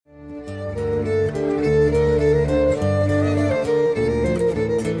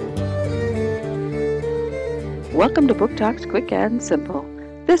Welcome to Book Talks Quick and Simple.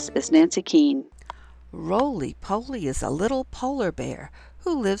 This is Nancy Keene. Roly Poly is a little polar bear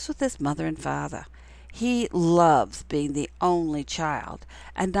who lives with his mother and father. He loves being the only child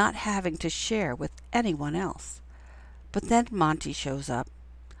and not having to share with anyone else. But then Monty shows up.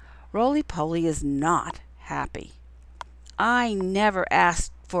 Roly Poly is not happy. "I never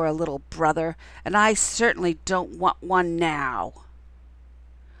asked for a little brother, and I certainly don't want one now."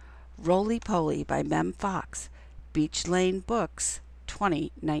 Roly Poly by Mem Fox, Beach Lane Books,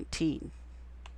 2019.